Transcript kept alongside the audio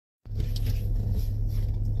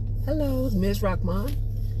Hello, it's MzRockMon.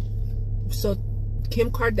 So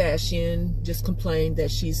Kim Kardashian just complained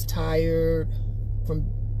that she's tired from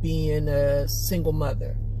being a single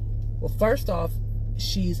mother. Well, first off,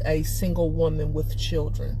 she's a single woman with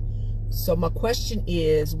children. So my question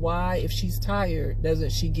is, why, if she's tired,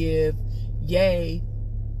 doesn't she give Ye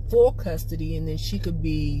full custody, and then she could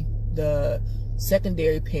be the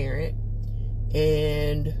secondary parent?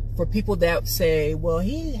 And for people that say, well,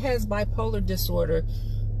 he has bipolar disorder,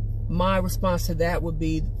 my response to that would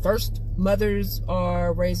be, first, mothers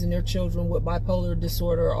are raising their children with bipolar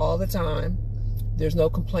disorder all the time. There's no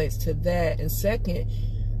complaints to that. And second,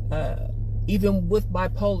 even with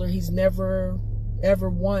bipolar, he's never ever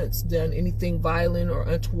once done anything violent or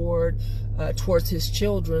untoward towards his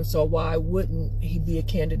children. So why wouldn't he be a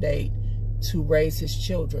candidate to raise his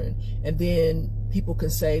children? And then people can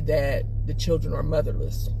say that the children are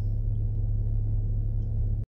motherless.